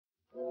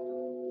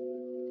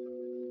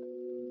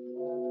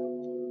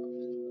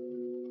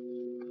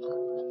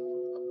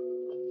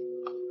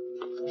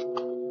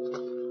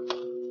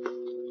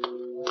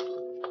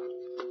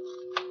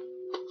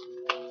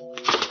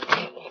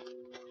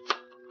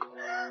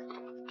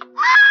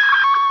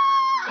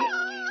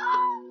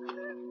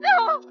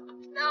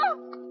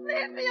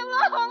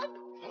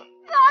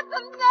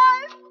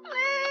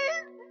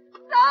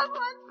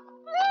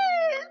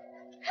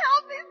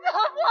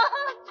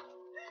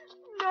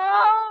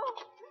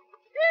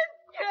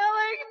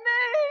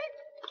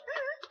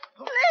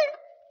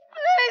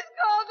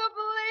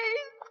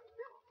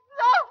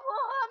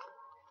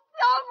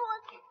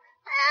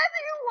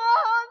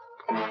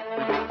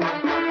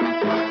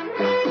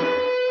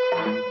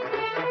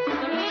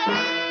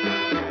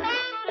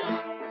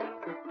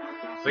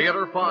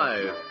Theater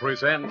 5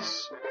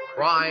 presents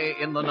Cry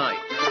in the Night.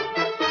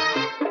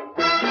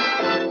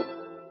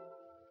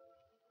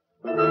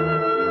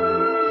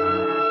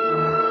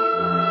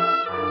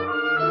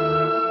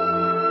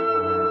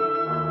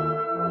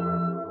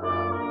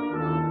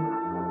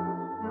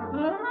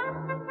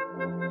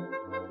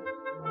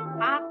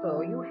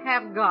 Otto, you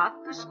have got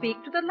to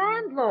speak to the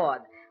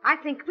landlord. I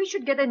think we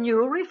should get a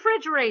new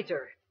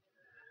refrigerator.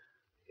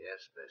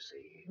 Yes,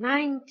 Bessie.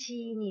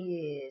 19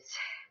 years.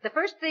 The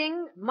first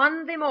thing,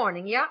 Monday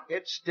morning, yeah?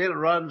 It still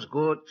runs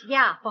good.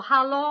 Yeah, for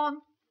how long?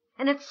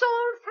 And it's so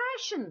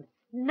old-fashioned.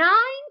 19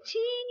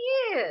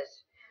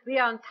 years. We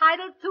are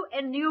entitled to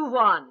a new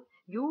one.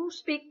 You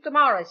speak to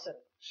Morrison.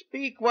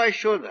 Speak, why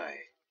should I?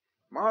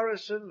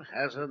 Morrison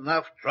has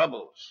enough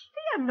troubles.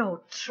 They are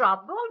no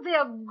trouble. They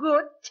are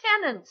good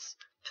tenants.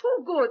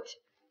 Too good.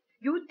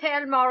 You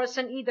tell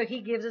Morrison either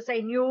he gives us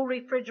a new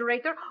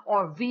refrigerator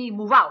or we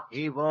move out.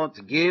 He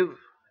won't give,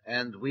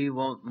 and we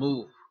won't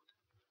move.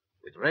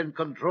 With rent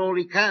control,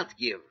 he can't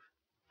give.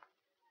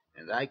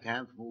 And I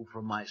can't move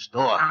from my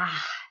store.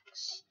 Ah, the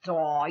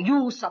store.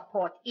 You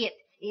support it.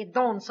 It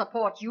don't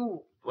support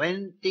you.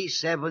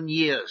 27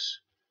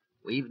 years.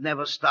 We've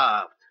never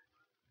starved.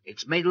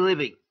 It's made a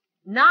living.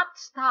 Not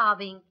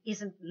starving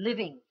isn't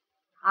living.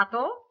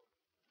 Otto,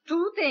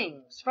 two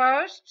things.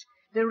 First,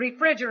 the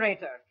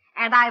refrigerator.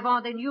 And I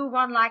want a new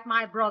one like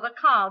my brother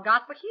Carl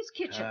got for his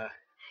kitchen.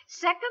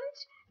 Second,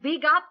 we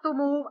got to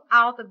move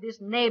out of this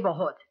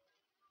neighborhood.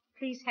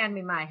 Please hand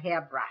me my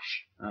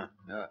hairbrush.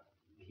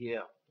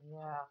 Here.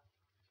 Yeah.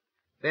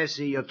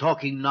 Bessie, you're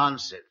talking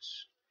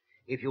nonsense.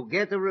 If you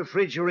get a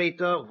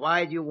refrigerator,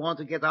 why do you want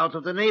to get out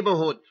of the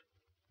neighborhood?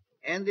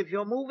 And if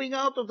you're moving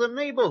out of the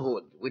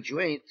neighborhood, which you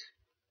ain't,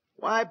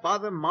 why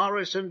bother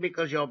Morrison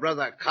because your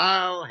brother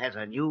Carl has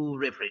a new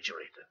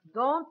refrigerator?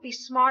 Don't be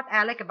smart,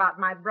 Alec, about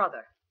my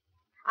brother.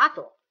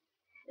 Otto,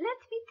 let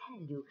me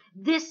tell you,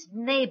 this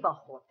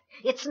neighborhood,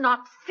 it's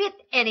not fit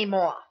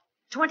anymore.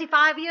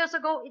 25 years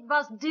ago, it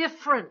was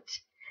different.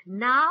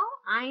 Now,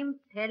 I'm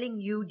telling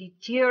you,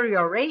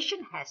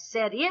 deterioration has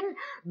set in.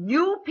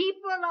 New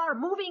people are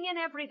moving in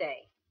every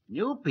day.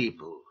 New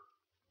people?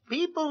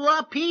 People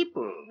are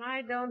people.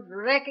 I don't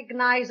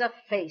recognize a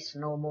face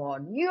no more.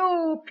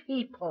 New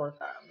people.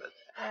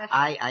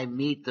 I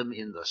meet them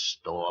in the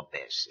store,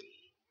 Bessie.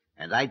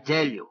 And I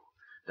tell you,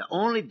 the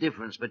only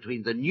difference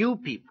between the new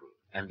people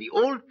and the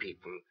old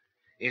people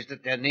is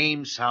that their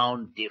names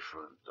sound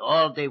different.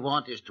 All they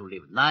want is to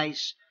live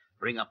nice,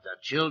 bring up their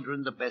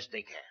children the best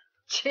they can.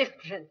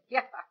 Children,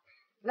 yeah.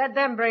 Let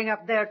them bring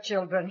up their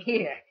children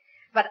here.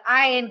 But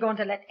I ain't going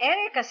to let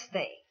Erica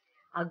stay.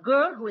 A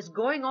girl who is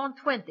going on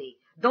 20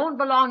 don't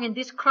belong in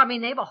this crummy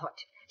neighborhood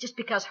just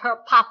because her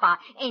papa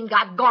ain't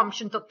got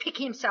gumption to pick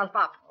himself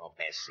up. Oh,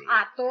 Bessie.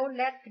 Otto,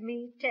 let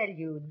me tell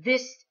you,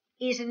 this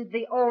isn't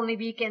the only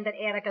weekend that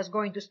Erica's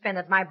going to spend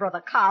at my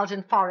brother Carl's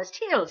in Forest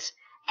Hills.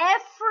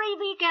 Every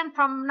weekend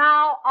from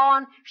now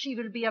on, she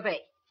will be away.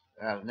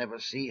 I'll never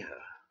see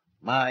her.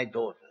 My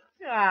daughter.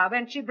 Yeah,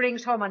 when she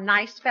brings home a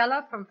nice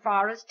fella from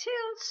Forest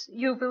Hills,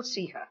 you will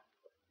see her.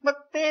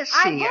 But Bessie...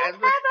 I won't have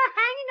her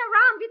hanging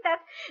around with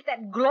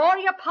that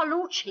Gloria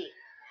Palucci.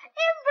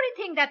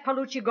 Everything that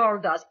Palucci girl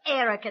does,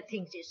 Erica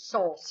thinks is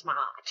so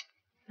smart.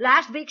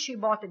 Last week she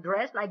bought a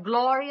dress like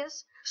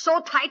Gloria's, so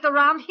tight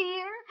around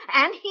here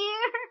and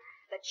here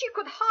that she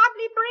could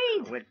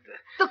hardly breathe.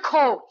 The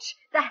coat,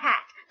 the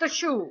hat, the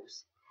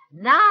shoes.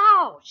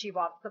 Now she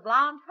wants to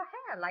blonde her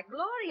hair like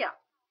Gloria.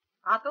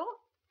 Otto,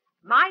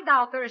 my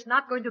daughter is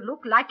not going to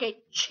look like a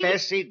cheap...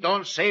 Bessie,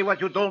 don't say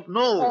what you don't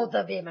know. Oh,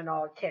 the women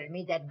all tell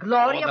me that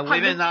Gloria... the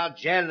women are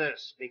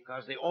jealous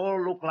because they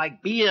all look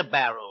like beer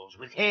barrels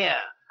with hair.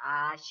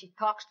 Ah, she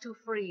talks too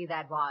free,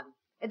 that one.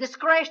 A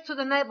disgrace to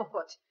the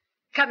neighborhood.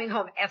 Coming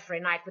home every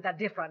night with a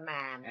different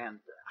man. And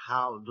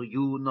how do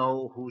you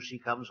know who she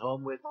comes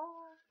home with?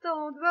 Oh,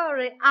 don't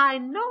worry. I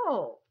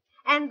know.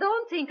 And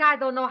don't think I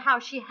don't know how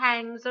she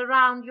hangs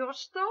around your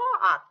store,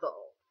 Otto.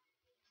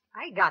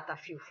 I got a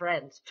few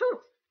friends, too.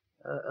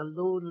 A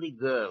lonely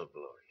girl,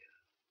 Gloria.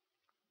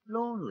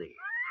 Lonely.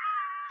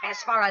 As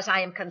far as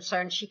I am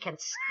concerned, she can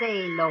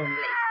stay lonely.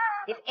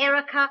 If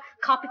Erica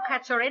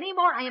copycats her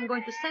anymore, I am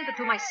going to send her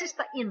to my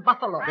sister in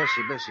Buffalo.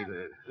 Bessie,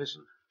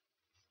 listen.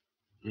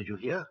 Did you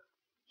hear?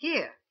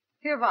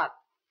 Hear what?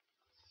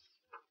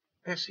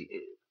 Bessie,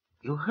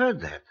 you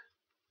heard that.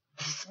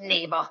 This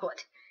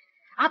neighborhood.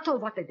 Otto,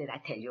 what did I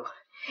tell you?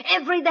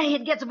 Every day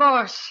it gets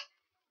worse.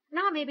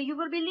 Now maybe you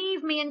will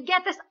believe me and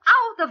get us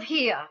out of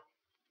here.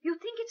 You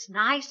think it's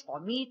nice for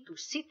me to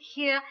sit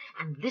here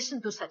and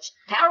listen to such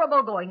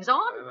terrible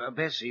goings-on?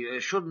 Bessie,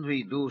 shouldn't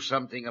we do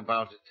something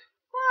about it?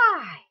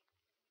 Why?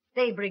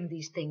 They bring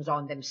these things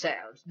on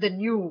themselves, the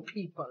new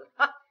people.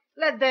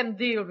 Let them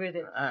deal with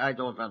it. I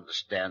don't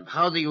understand.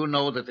 How do you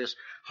know that this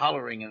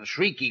hollering and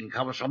shrieking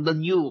comes from the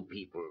new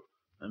people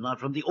and not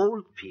from the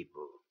old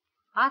people?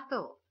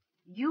 Otto,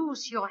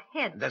 use your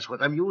head. That's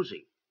what I'm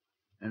using.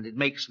 And it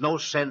makes no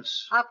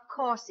sense. Of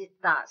course it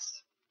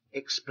does.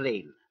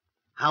 Explain.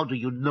 How do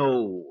you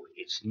know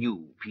it's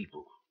new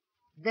people?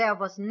 There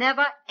was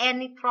never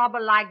any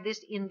trouble like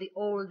this in the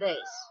old days.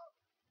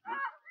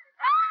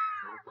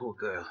 Oh, poor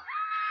girl.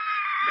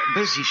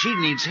 Bessie, she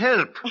needs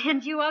help.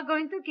 And you are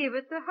going to give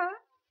it to her?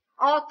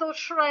 Otto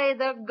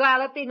Schrader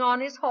galloping on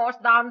his horse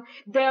down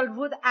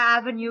Delwood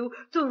Avenue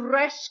to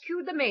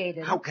rescue the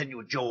maiden. How can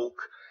you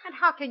joke? And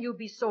how can you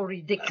be so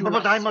ridiculous?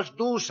 But I must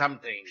do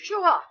something.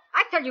 Sure.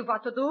 I tell you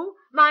what to do.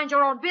 Mind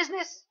your own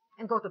business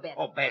and go to bed.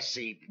 Oh,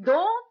 Bessie.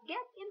 Don't get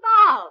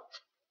involved.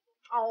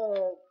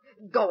 Oh,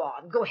 go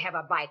on. Go have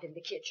a bite in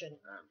the kitchen.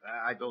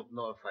 I don't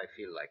know if I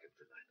feel like it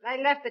tonight.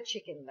 I left the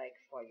chicken leg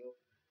for you.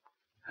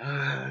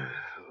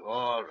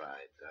 All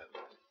right.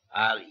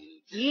 I'll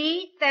eat.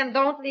 Eat and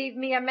don't leave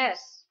me a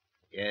mess.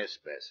 Yes,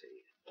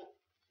 Bessie.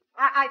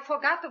 I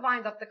forgot to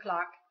wind up the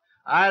clock.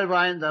 I'll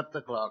wind up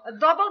the clock.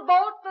 Double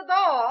bolt the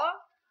door.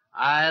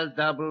 I'll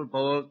double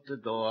bolt the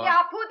door.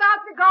 Yeah, put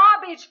out the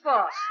garbage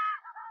first.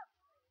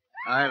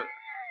 I'll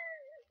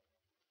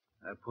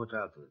put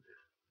out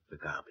the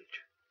garbage.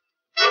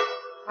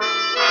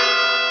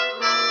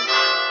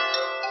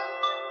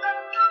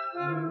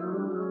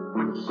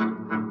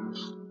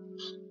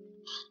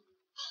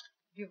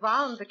 You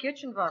found the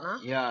kitchen one, huh?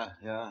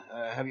 Yeah.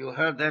 Have you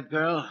heard that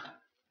girl?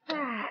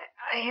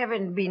 I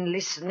haven't been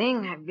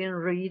listening. I've been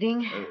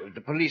reading.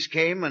 The police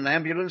came, an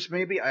ambulance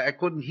maybe? I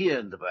couldn't hear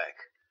in the back.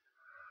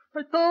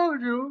 I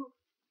told you.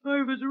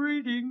 I was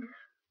reading.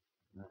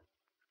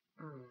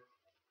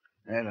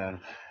 Well,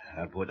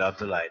 I'll put out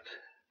the light.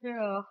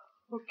 Yeah,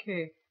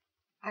 okay.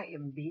 I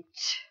am beat.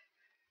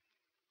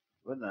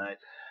 Good night.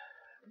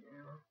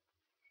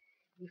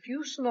 If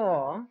you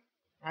snore,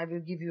 I will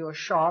give you a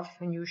shove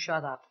and you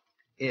shut up.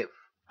 If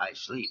I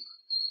sleep.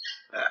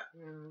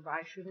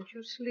 Why shouldn't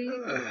you sleep?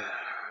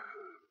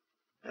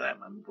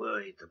 I'm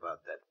worried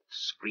about that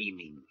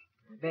screaming.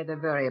 Better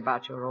worry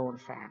about your own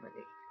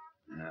family.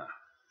 Yeah.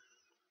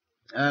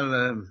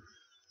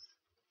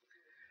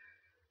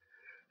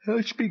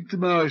 I'll speak to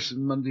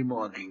Morrison Monday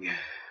morning.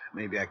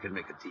 Maybe I can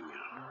make a deal.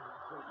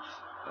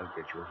 I'll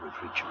get you a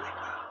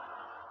refrigerator.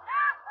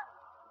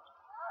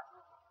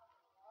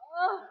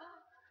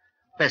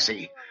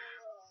 Bessie,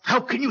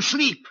 how can you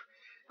sleep?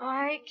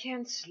 I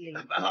can't sleep.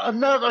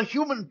 Another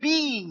human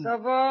being. The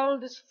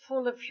world is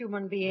full of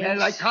human beings.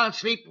 Well, I can't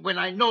sleep when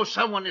I know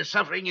someone is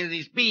suffering and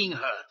is being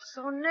hurt.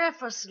 So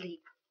never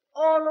sleep.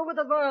 All over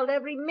the world,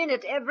 every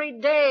minute, every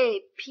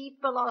day,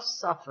 people are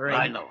suffering.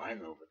 I know,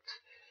 but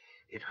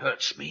it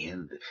hurts me.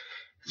 And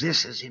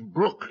this is in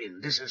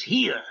Brooklyn. This is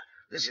here.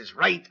 This is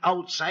right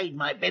outside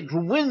my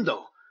bedroom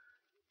window.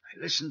 I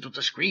listen to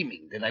the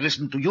screaming, then I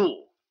listen to you,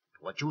 to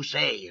what you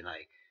say, and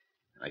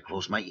I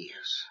close my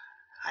ears.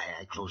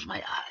 I close my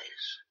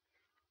eyes.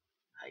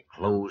 I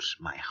close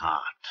my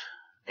heart.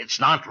 It's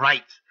not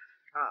right.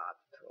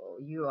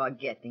 Otto, you are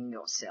getting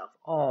yourself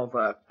all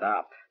worked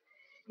up.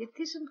 It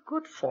isn't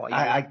good for you.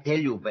 I tell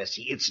you,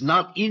 Bessie, it's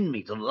not in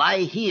me to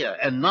lie here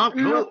and not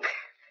look. Look,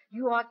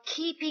 you are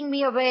keeping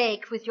me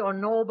awake with your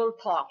noble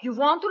talk. You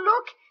want to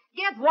look?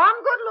 Get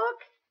one good look,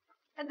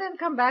 and then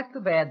come back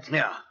to bed.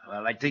 Yeah,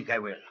 well, I think I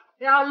will.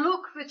 Yeah,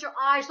 look with your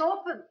eyes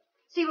open.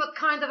 See what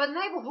kind of a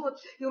neighborhood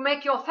you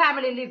make your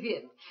family live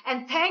in.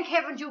 And thank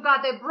heaven you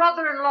got a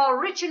brother-in-law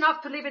rich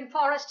enough to live in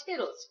Forest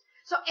Hills.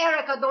 So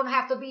Erica don't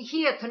have to be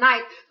here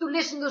tonight to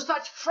listen to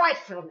such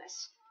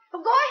frightfulness.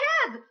 Well, go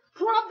ahead.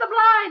 Pull up the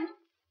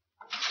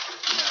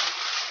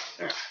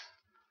blind.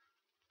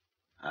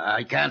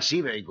 I can't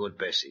see very good,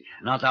 Bessie.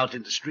 Not out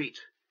in the street.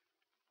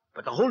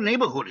 But the whole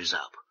neighborhood is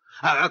up.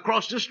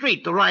 Across the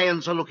street, the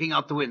Ryans are looking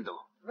out the window.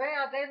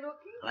 Where are they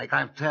looking? I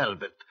can't tell,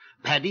 but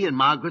Paddy and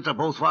Margaret are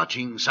both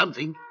watching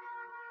something.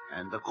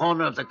 And the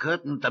corner of the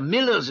curtain, the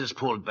Miller's is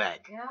pulled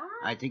back. Yeah?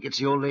 I think it's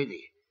the old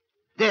lady.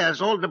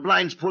 There's all the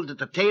blinds pulled at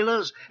the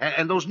Taylors,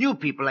 and those new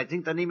people, I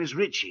think their name is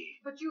Ritchie.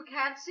 But you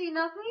can't see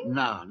nothing?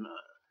 No.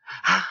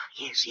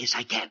 Yes,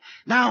 I can.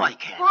 Now I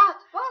can. What?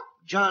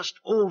 Just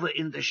over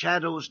in the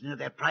shadows near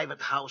their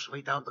private house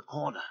way down the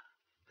corner.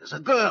 There's a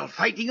girl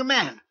fighting a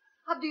man.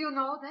 How do you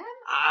know them?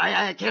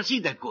 I can't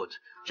see that good.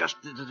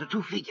 Just the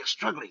two figures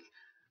struggling.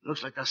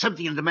 Looks like there's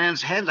something in the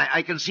man's hand.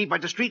 I can see by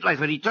the streetlight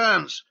when he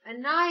turns. A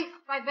knife,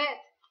 I bet.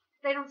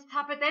 They don't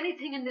stop at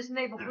anything in this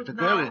neighborhood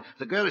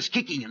The girl is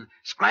kicking and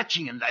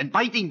scratching and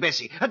biting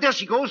Bessie. There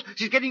she goes.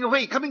 She's getting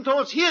away, coming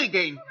towards here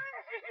again.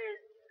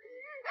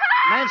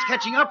 Man's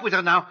catching up with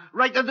her now,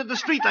 right under the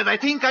streetlight. I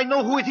think I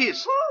know who it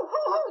is. Who?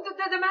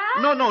 The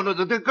man? No,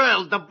 the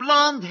girl, the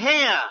blonde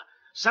hair.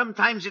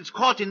 Sometimes it's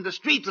caught in the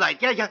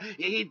streetlight. Yeah,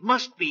 it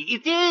must be.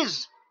 It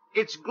is.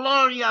 It's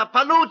Gloria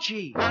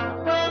Palucci.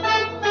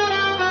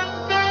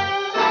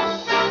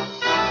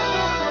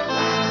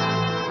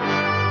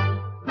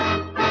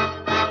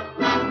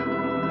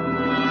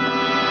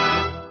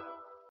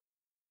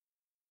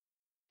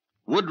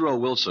 Woodrow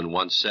Wilson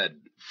once said,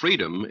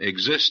 "Freedom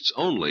exists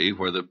only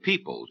where the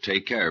people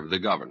take care of the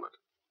government."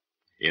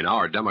 In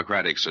our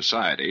democratic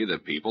society, the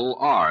people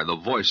are the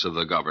voice of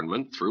the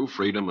government through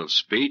freedom of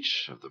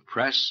speech, of the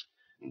press,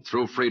 and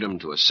through freedom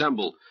to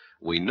assemble.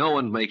 We know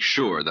and make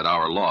sure that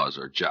our laws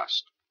are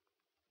just.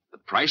 The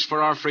price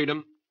for our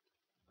freedom?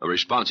 The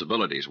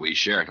responsibilities we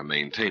share to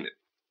maintain it.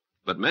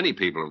 But many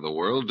people of the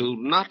world do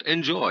not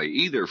enjoy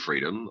either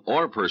freedom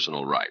or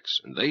personal rights,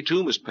 and they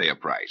too must pay a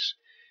price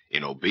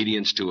in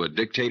obedience to a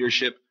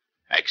dictatorship,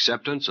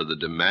 acceptance of the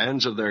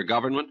demands of their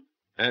government,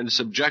 and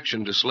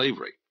subjection to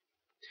slavery.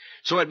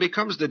 So it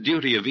becomes the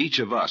duty of each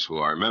of us who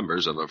are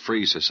members of a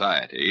free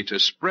society to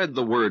spread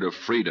the word of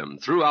freedom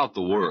throughout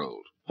the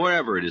world,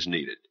 wherever it is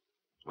needed.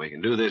 We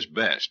can do this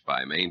best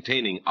by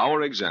maintaining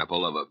our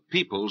example of a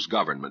people's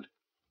government,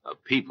 a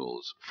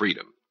people's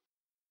freedom.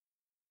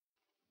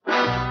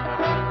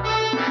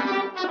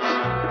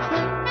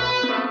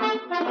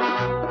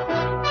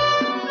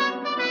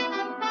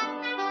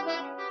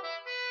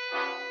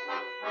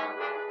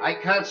 I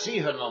can't see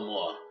her no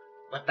more.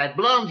 But that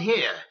blonde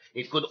hair,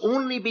 it could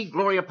only be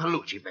Gloria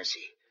Palucci,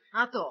 Bessie.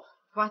 Otto,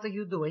 what are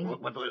you doing?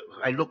 What do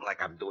I look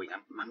like I'm doing?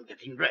 I'm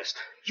getting dressed.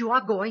 You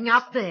are going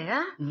up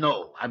there?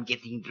 No, I'm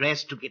getting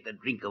dressed to get a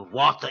drink of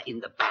water in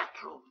the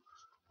bathroom.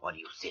 What do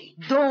you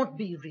think? Don't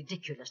be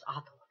ridiculous,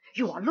 Otto.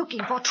 You are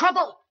looking for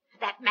trouble.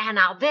 That man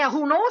out there,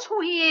 who knows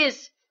who he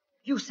is?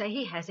 You say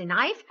he has a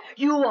knife?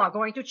 You are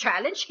going to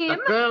challenge him?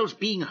 The girl's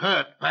being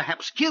hurt,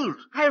 perhaps killed.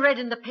 I read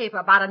in the paper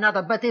about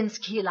another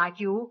Badinsky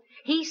like you.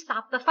 He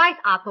stopped the fight,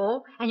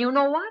 Otto, and you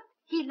know what?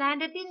 He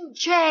landed in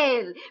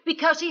jail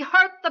because he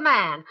hurt the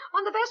man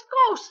on the West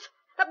Coast.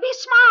 Be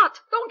smart.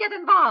 Don't get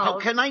involved. How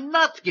can I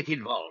not get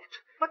involved?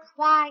 But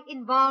why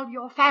involve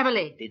your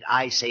family? Did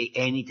I say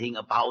anything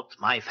about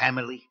my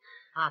family?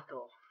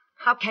 Otto,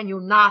 how can you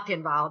not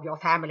involve your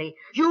family?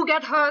 You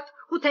get hurt,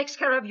 who takes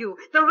care of you?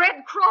 The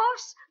Red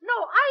Cross? No,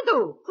 I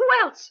do. Who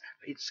else?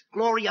 It's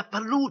Gloria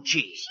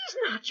Palucci. She's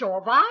not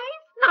your wife,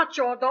 not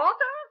your daughter,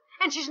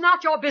 and she's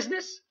not your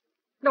business.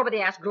 Nobody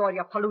asked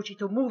Gloria Palucci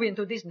to move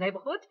into this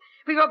neighborhood.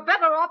 We were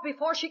better off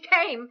before she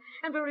came,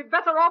 and we'll be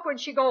better off when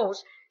she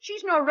goes.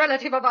 She's no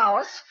relative of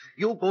ours.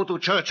 You go to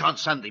church on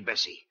Sunday,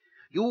 Bessie.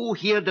 You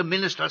hear the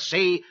minister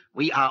say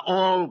we are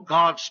all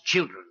God's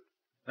children.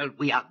 Well,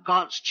 we are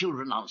God's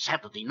children on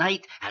Saturday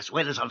night as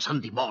well as on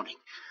Sunday morning.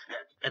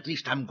 At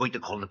least I'm going to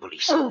call the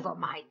police. Over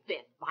my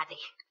dead body.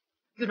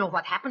 You know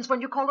what happens when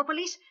you call the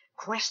police?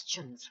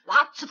 Questions.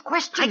 Lots of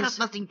questions. I got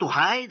nothing to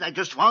hide. I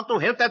just want to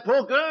help that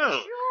poor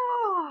girl.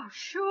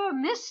 Sure,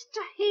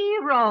 Mr.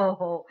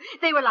 Hero.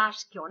 They will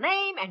ask your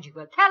name, and you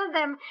will tell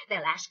them.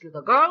 They'll ask you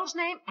the girl's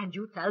name, and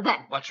you tell them.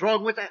 What's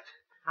wrong with that?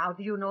 How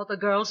do you know the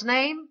girl's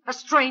name? A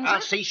stranger?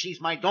 I'll say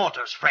she's my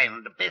daughter's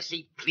friend.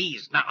 Bessie,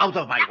 please, now out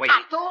of my way.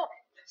 Otto,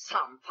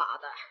 some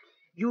father.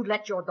 You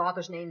let your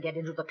daughter's name get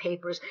into the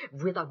papers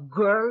with a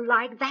girl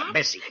like that?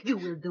 Bessie. You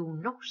will do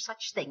no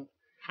such thing.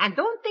 And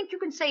don't think you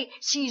can say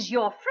she's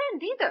your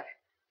friend either.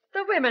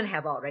 The women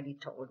have already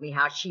told me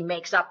how she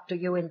makes up to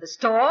you in the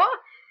store.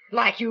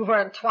 Like you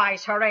weren't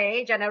twice her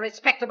age and a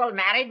respectable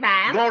married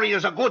man.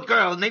 Gloria's a good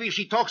girl. Maybe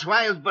she talks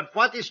wild, but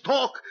what is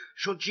talk?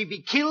 Should she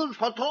be killed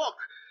for talk?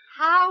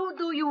 How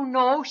do you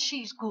know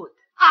she's good?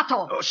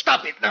 Otto! Oh,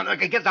 stop it. No,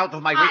 get out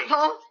of my way.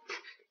 Otto!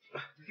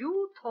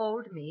 You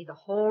told me the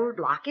whole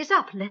block is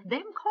up. Let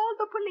them call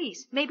the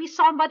police. Maybe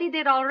somebody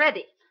did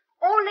already.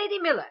 Old Lady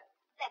Miller.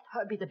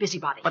 Let her be the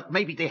busybody. But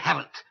maybe they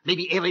haven't.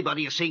 Maybe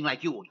everybody is saying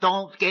like you.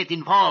 Don't get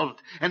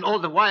involved. And all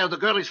the while the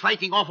girl is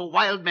fighting off a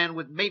wild man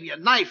with maybe a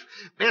knife.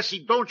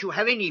 Bessie, don't you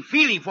have any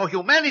feeling for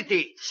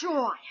humanity?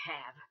 Sure I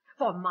have.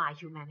 For my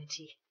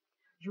humanity.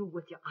 You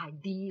with your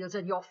ideals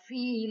and your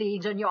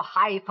feelings and your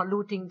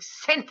highfalutin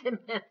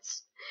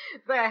sentiments.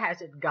 Where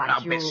has it got now,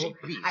 you? Bessie,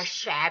 please. A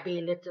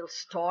shabby little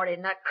store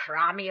in a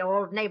crummy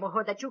old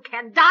neighborhood that you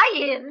can die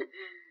in.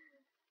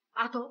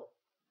 Otto,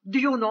 do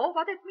you know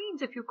what it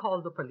means if you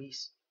call the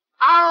police?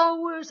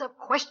 Hours of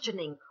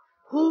questioning.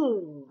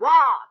 Who,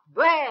 what,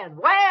 when,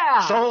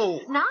 where? So?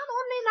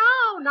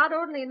 Not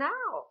only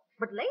now,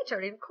 but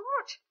later in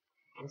court.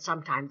 And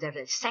sometimes there's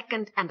a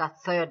second and a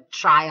third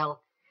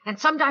trial. And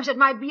sometimes it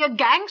might be a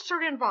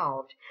gangster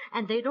involved.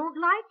 And they don't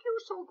like you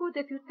so good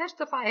if you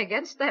testify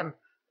against them.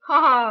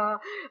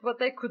 What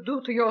they could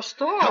do to your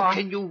store. How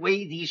can you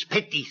weigh these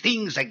petty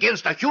things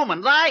against a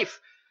human life?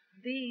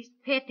 These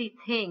petty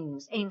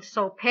things ain't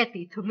so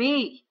petty to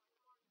me.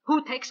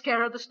 Who takes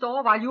care of the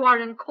store while you are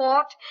in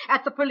court,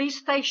 at the police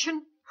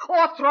station,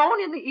 or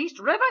thrown in the East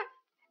River?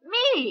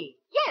 Me.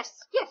 Yes,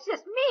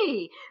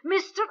 me.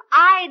 Mr.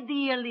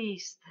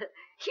 Idealist.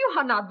 You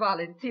are not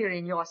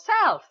volunteering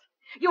yourself.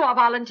 You are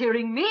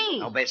volunteering me.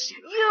 Now, Bessie.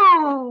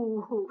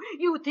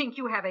 You think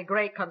you have a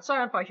great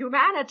concern for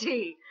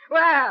humanity.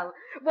 Well,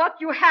 what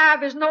you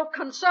have is no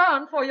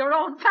concern for your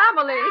own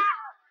family.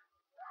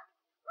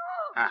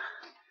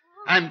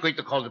 I'm going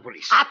to call the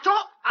police. Otto,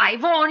 I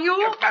warn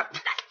you.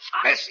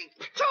 Bessie,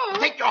 Otto.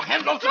 take your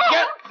hand off the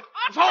gun.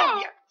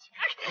 Phone you.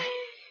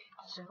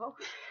 So,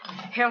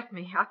 help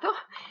me, Otto.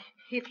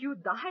 If you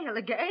dial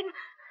again,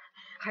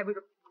 I will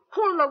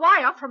pull the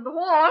wire from the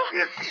wall.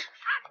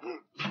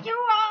 You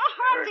are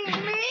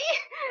hurting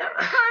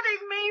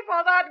me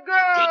for that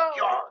girl. Take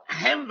your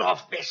hand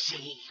off,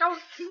 Bessie.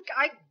 Don't think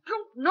I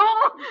don't know.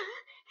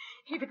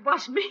 If it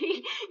was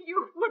me,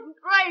 you wouldn't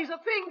raise a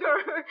finger.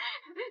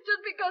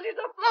 Just because he's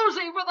a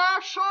floozy with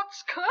our short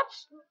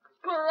skirts,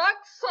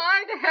 correct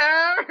side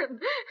hair,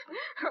 and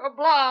her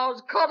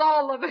blouse cut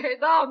all the way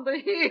down to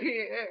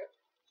here.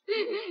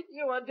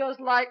 You are just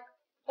like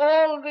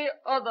all the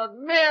other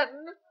men.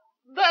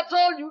 That's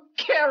all you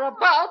care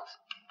about.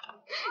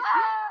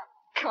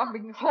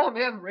 Coming home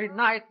every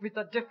night with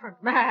a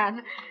different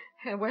man.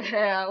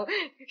 Well,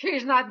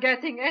 she's not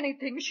getting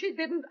anything she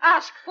didn't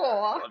ask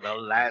for. For the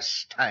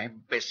last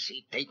time,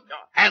 Bessie, take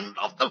your hand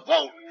off the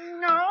phone.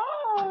 No,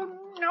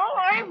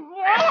 I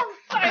won't.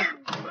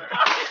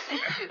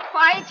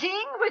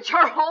 Fighting with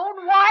your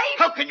own wife?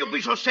 How can you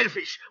be so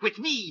selfish? With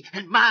me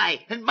and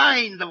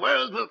mine, the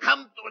world will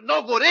come to a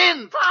no good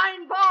end.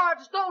 Fine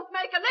bards don't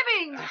make a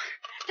living.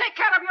 Take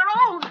care of your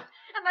own,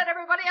 and let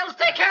everybody else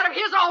take care of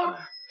his own.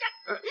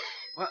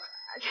 What?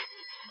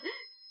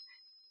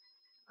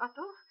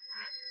 Otto?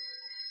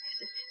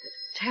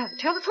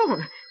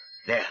 Telephone.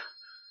 There.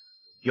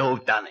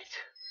 You've done it.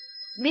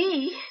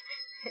 Me?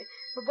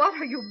 What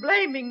are you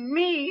blaming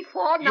me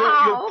for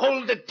now? You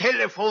pulled the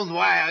telephone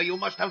wire. You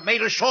must have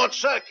made a short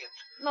circuit.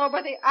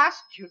 Nobody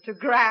asked you to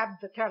grab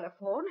the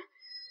telephone.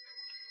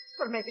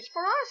 Well, maybe it's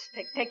for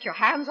us. Take your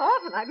hands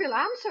off and I will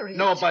answer it.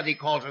 Nobody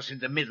calls us in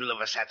the middle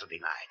of a Saturday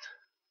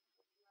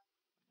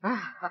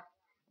night.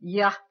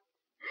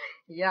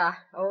 Yeah,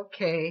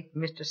 okay,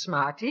 Mr.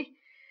 Smarty.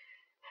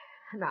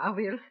 Now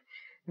we'll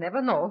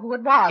never know who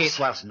it was. It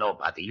was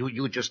nobody.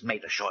 You just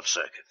made a short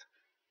circuit.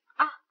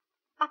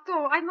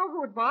 Otto, I know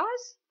who it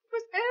was. It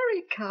was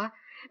Erica.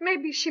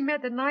 Maybe she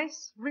met a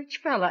nice, rich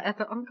fella at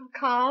her Uncle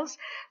Carl's,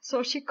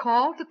 so she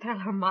called to tell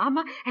her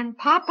mama and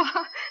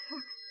papa.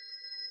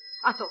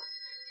 Otto,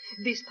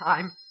 this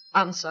time,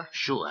 answer.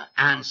 Sure,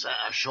 answer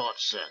a short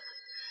circuit.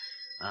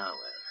 Oh,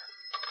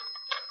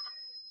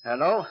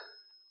 well.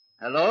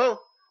 Hello?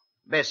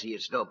 Bessie,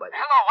 it's nobody.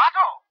 Hello,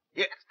 Otto.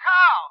 Yeah. It's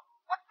Carl.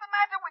 What's the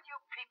matter with you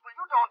people?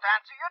 You don't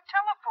answer your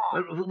telephone.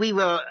 Well, we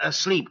were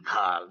asleep,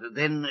 Carl.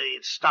 Then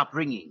it stopped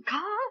ringing.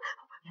 Carl?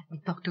 Let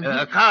me talk to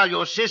you. Carl,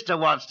 your sister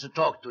wants to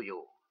talk to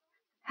you.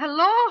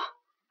 Hello,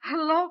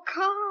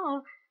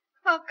 Carl.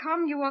 How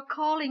come you are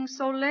calling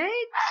so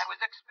late? I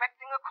was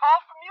expecting a call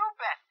from you,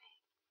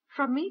 Bessie.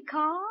 From me,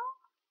 Carl?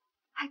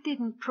 I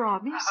didn't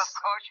promise. Of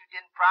course you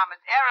didn't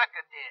promise.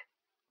 Erica did.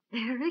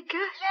 Erica?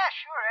 Yeah,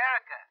 sure,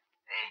 Erica.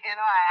 You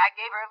know, I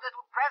gave her a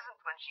little present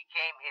when she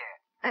came here.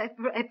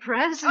 A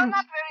present? Oh,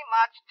 not very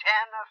much.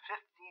 10 or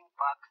 15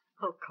 bucks.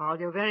 Oh, Carl,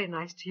 you're very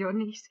nice to your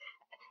niece.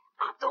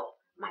 Otto,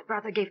 my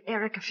brother gave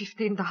Erica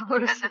 $15. And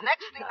the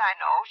next thing I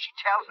know, she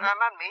tells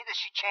Irma and me that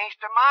she changed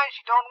her mind.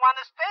 She don't want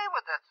to stay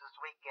with us this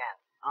weekend.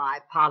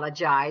 I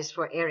apologize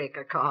for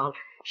Erica, Carl.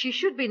 She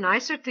should be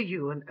nicer to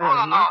you and Oh,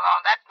 Irma.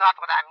 no, that's not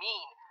what I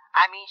mean.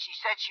 I mean, she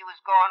said she was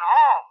going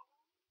home.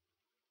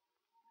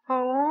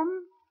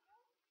 Home?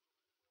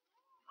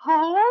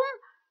 Home?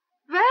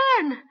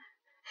 When?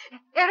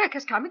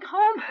 Erica's coming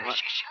home.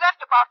 She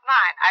left about 9.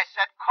 I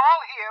said, call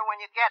here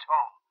when you get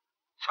home.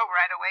 So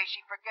right away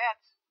she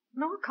forgets.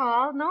 No,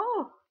 Carl,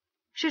 no.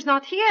 She's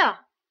not here.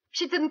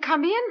 She didn't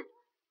come in.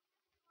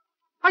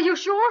 Are you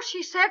sure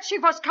she said she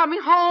was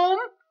coming home?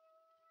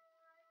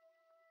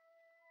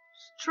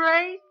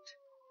 Straight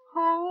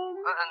home?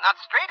 Not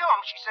straight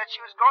home. She said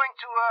she was going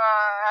to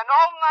an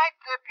all-night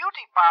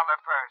beauty parlor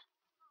first.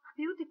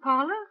 Beauty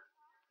parlor?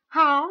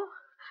 How?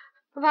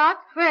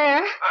 What?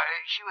 Where?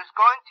 She was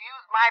going to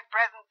use my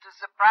present to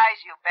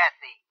surprise you,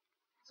 Bessie.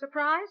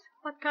 Surprise?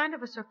 What kind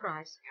of a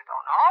surprise? You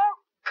don't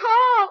know?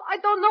 Carl, I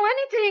don't know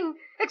anything,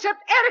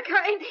 except Erica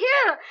ain't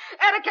here.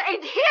 Erica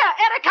ain't here.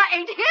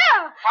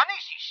 Funny,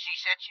 she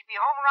said she'd be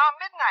home around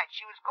midnight.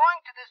 She was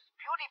going to this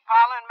beauty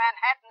parlor in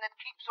Manhattan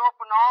that keeps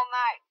open all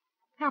night.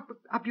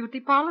 A beauty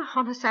parlor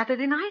on a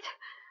Saturday night?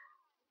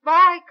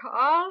 Why,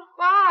 Carl?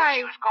 Why?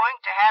 She was going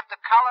to have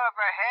the color of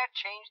her hair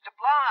changed to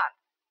blonde.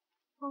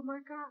 Oh, my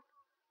God.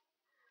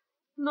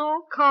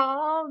 No,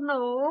 Carl,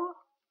 no.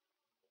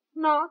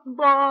 Not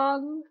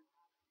blonde.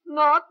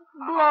 Not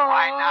blonde. Oh,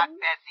 why not,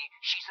 Bessie?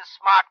 She's a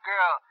smart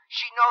girl.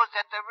 She knows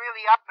that the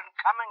really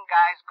up-and-coming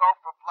guys go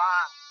for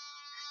blonde.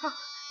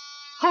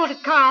 Hold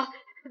it, Carl.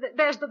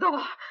 There's the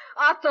door.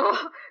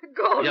 Otto,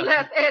 go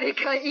let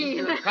Erica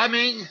in.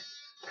 Coming.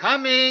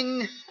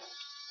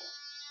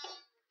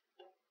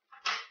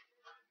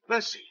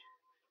 Bessie,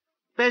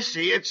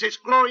 it's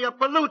Gloria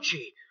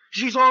Palucci.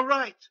 She's all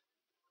right.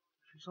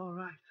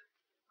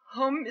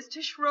 Oh,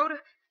 Mr. Schroeder.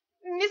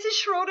 Mrs.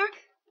 Schroeder,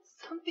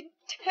 something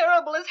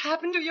terrible has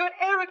happened to your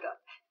Erica.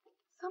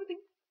 Something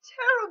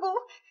terrible.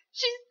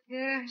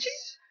 Yes.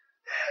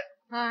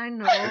 I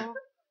know.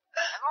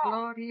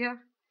 Gloria.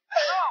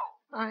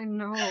 I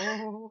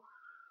know.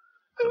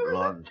 The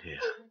blonde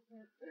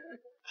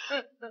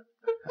hair.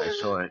 I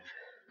saw it.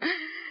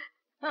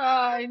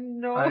 I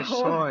know. I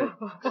saw it.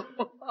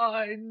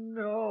 I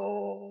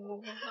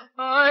know.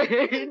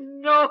 I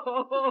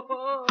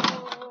know.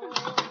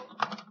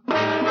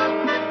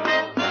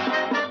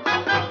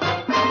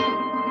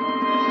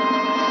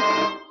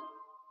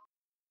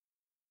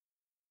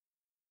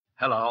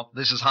 Hello,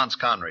 this is Hans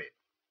Conried.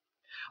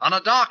 On a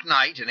dark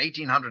night in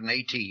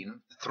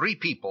 1818, three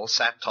people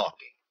sat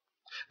talking.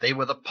 They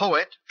were the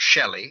poet,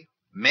 Shelley,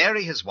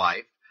 Mary his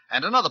wife,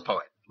 and another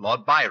poet,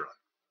 Lord Byron.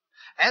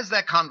 As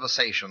their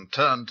conversation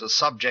turned to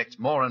subjects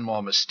more and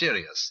more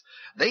mysterious,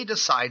 they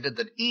decided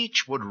that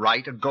each would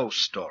write a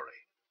ghost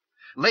story.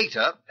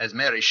 Later, as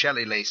Mary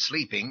Shelley lay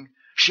sleeping,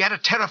 she had a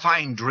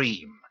terrifying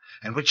dream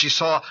in which she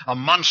saw a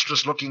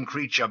monstrous-looking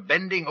creature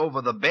bending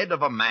over the bed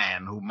of a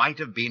man who might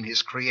have been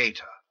his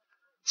creator.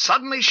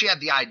 Suddenly she had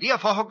the idea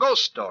for her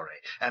ghost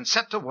story and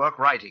set to work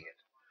writing it.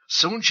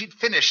 Soon she'd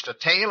finished a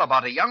tale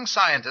about a young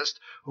scientist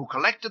who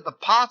collected the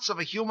parts of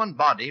a human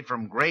body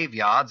from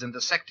graveyards and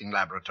dissecting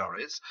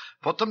laboratories,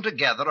 put them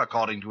together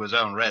according to his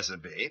own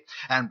recipe,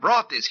 and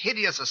brought this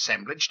hideous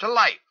assemblage to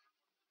life.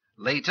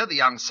 Later, the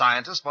young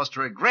scientist was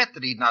to regret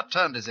that he had not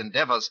turned his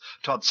endeavors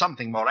toward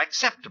something more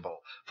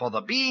acceptable, for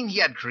the being he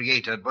had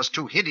created was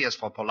too hideous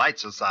for polite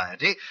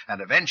society,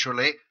 and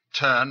eventually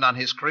turned on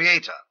his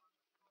creator.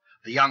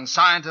 The young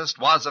scientist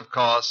was, of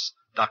course,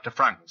 Dr.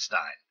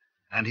 Frankenstein,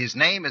 and his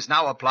name is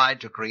now applied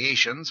to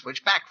creations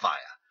which backfire.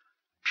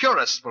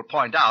 Purists will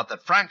point out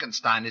that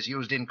Frankenstein is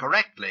used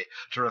incorrectly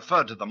to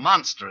refer to the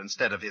monster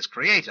instead of his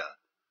creator,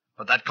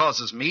 but that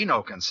causes me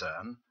no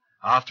concern.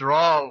 After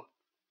all,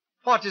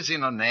 what is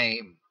in a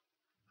name?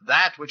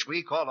 That which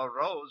we call a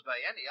rose by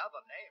any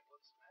other name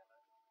would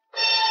smell.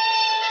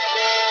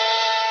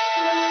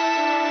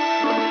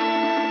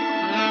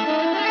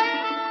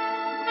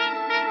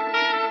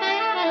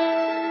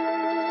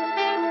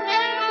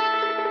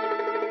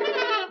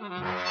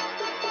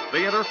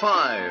 Theater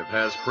 5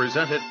 has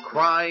presented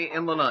Cry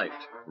in the Night,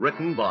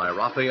 written by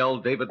Raphael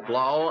David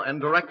Blau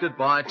and directed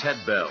by Ted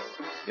Bell.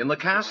 In the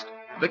cast,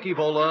 Vicki,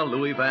 Vola,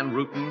 Louis Van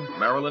Rooten,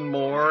 Marilyn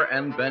Moore,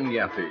 and Ben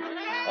Yaffe.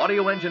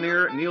 Audio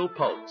engineer Neil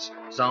Pultz.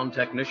 Sound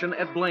technician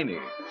Ed Blaney.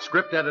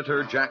 Script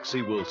editor Jack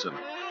C. Wilson.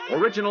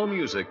 Original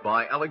music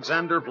by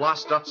Alexander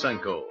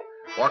Vlastotsenko.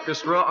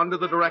 Orchestra under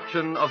the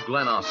direction of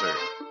Glenn Osser.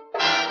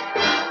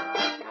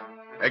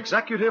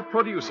 Executive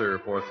producer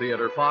for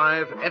Theater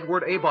 5,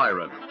 Edward A.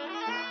 Byron.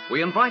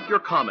 We invite your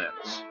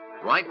comments.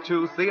 Write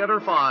to Theater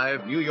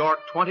 5, New York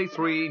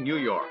 23, New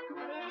York.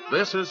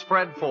 This is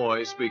Fred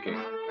Foy speaking.